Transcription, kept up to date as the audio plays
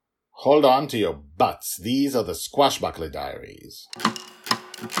Hold on to your butts. These are the Squashbuckler Diaries.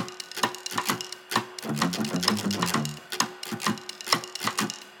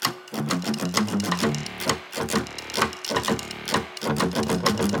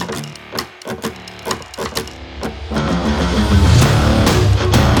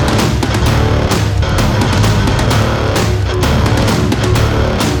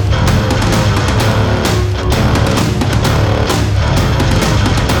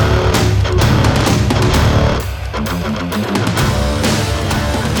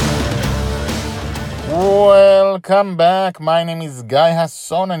 Welcome back. My name is Guy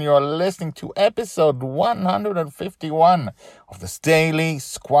Hasson, and you're listening to episode 151 of the Daily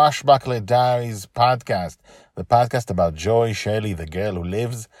Squashbuckler Diaries podcast, the podcast about Joy Shelley, the girl who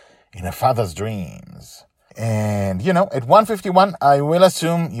lives in her father's dreams. And, at 151, I will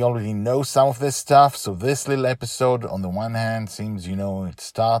assume you already know some of this stuff. So this little episode, on the one hand, seems, it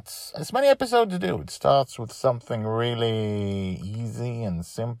starts, as many episodes do, it starts with something really easy and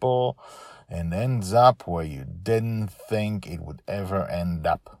simple, and ends up where you didn't think it would ever end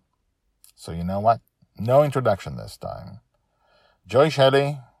up. So you know what? No introduction this time. Joy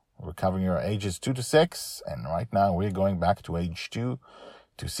Shelley, we're covering her ages 2 to 6, and right now we're going back to age 2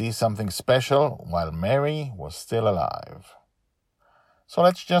 to see something special while Mary was still alive. So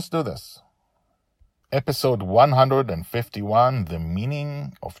let's just do this. Episode 151, The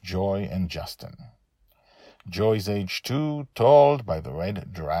Meaning of Joy and Justin. Joy's age 2, told by the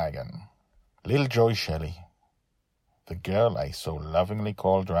Red Dragon. Little Joy Shelley, the girl I so lovingly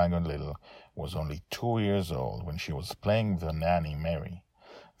called Dragon Little, was only 2 years old when she was playing with her nanny Mary.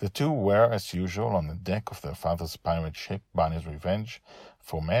 The two were, as usual, on the deck of their father's pirate ship, Barney's Revenge,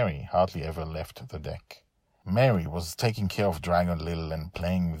 for Mary hardly ever left the deck. Mary was taking care of Dragon Little and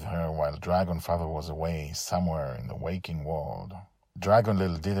playing with her while Dragon Father was away somewhere in the waking world. Dragon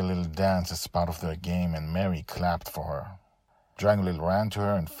Little did a little dance as part of their game, and Mary clapped for her. Dragon Little ran to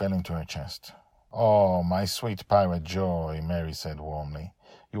her and fell into her chest. "Oh, my sweet pirate Joy," Mary said warmly.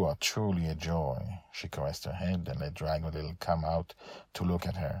 "You are truly a joy." She caressed her head and let Dragon Little come out to look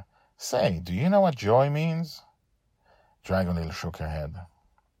at her. "Say, do you know what joy means?" Dragon Little shook her head.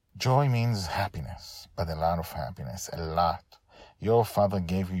 "Joy means happiness, but a lot of happiness, a lot. Your father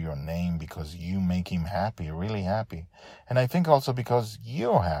gave you your name because you make him happy, really happy. And I think also because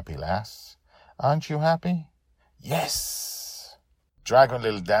you're happy, lass. Aren't you happy?" "Yes." Dragon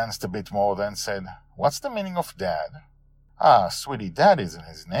Little danced a bit more, then said, "What's the meaning of Dad?" "Ah, sweetie, Dad isn't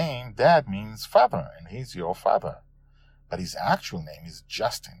his name. Dad means father, and he's your father. But his actual name is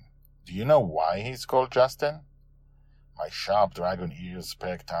Justin. Do you know why he's called Justin?" My sharp dragon ears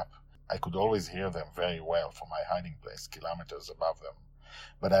perked up. I could always hear them very well from my hiding place kilometers above them.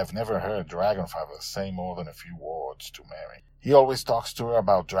 But I've never heard Dragon Father say more than a few words to Mary. He always talks to her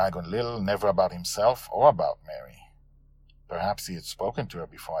about Dragon Little, never about himself or about Mary. Perhaps he had spoken to her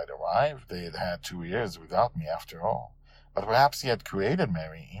before I'd arrived. They had had 2 years without me after all. But perhaps he had created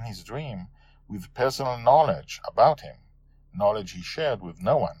Mary in his dream with personal knowledge about him, knowledge he shared with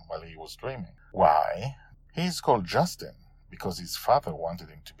no one while he was dreaming. Why? He's called Justin because his father wanted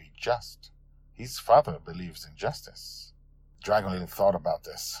him to be just. His father believes in justice. Dragon Little thought about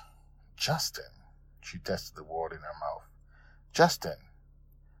this. Justin. She tested the word in her mouth. Justin.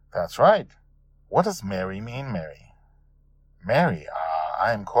 That's right. What does Mary mean, Mary? Mary,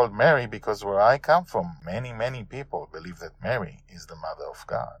 I am called Mary because where I come from, many people believe that Mary is the mother of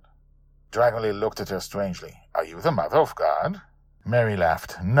God. Dragon Little looked at her strangely. "Are you the mother of God?" Mary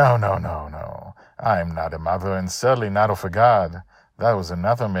laughed. No. I am not a mother, and certainly not of a God. That was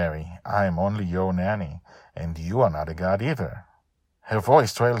another Mary. I am only your nanny, and you are not a God either. Her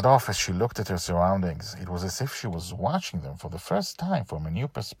voice trailed off as she looked at her surroundings. It was as if she was watching them for the first time from a new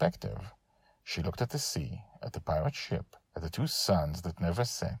perspective. She looked at the sea, at the pirate ship, at the 2 suns that never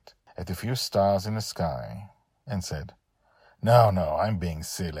set, at the few stars in the sky, and said, No, I'm being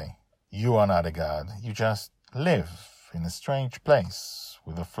silly. You are not a god. You just live in a strange place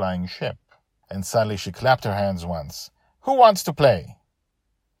with a flying ship. And suddenly she clapped her hands once. "Who wants to play?"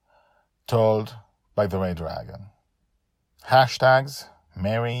 Told by the Red Dragon. Hashtags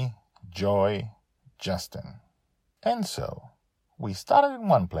Mary, Joy, Justin. And so we started in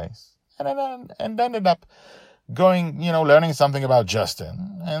one place and ended up going, learning something about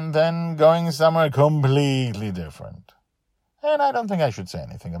Justin, and then going somewhere completely different. And I don't think I should say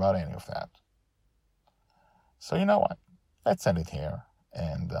anything about any of that. So you know what? Let's end it here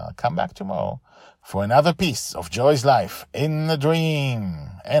and come back tomorrow for another piece of Joy's life in the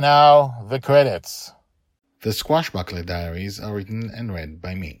dream. And now, the credits. The Squashbuckler Diaries are written and read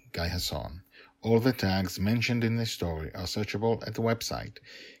by me, Guy Hasson. All the tags mentioned in this story are searchable at the website.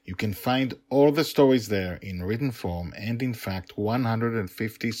 You can find all the stories there in written form and, in fact,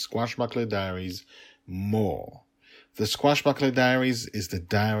 150 Squashbuckler Diaries more. The Squashbuckler Diaries is the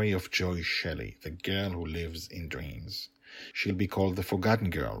diary of Joy Shelley, the girl who lives in dreams. She'll be called the Forgotten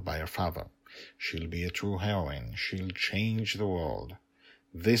Girl by her father. She'll be a true heroine. She'll change the world.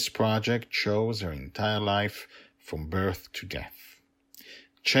 This project shows her entire life from birth to death.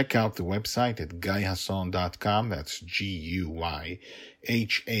 Check out the website at guyhasson.com. That's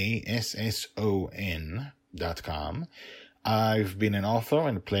GUYHASSON.com. I've been an author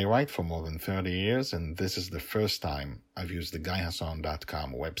and a playwright for more than 30 years, and this is the first time I've used the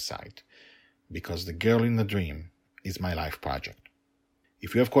guyhasson.com website, because The Girl in the Dream is my life project.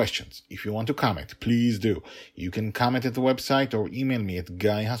 If you have questions, if you want to comment, please do. You can comment at the website or email me at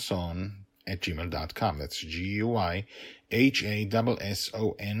guyhasson@gmail.com. That's GUYHASSON,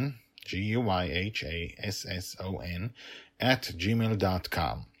 GUYHASSON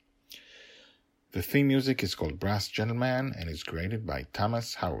 @gmail.com. The theme music is called Brass Gentleman and is created by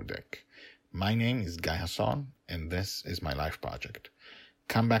Thomas Howardek. My name is Guy Hasson, and this is my life project.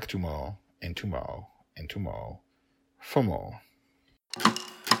 Come back tomorrow, and tomorrow, and tomorrow for more.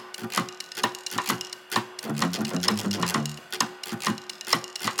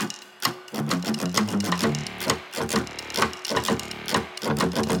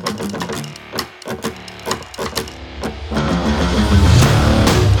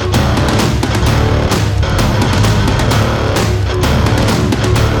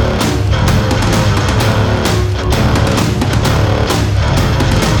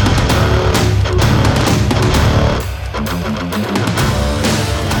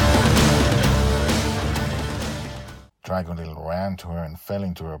 Dragon Little ran to her and fell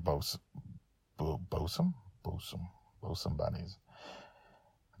into her bosom buddies.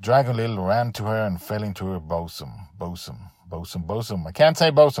 Dragon Little ran to her and fell into her bosom. I can't say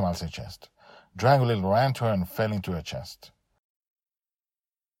bosom, I'll say chest. Dragon Little ran to her and fell into her chest.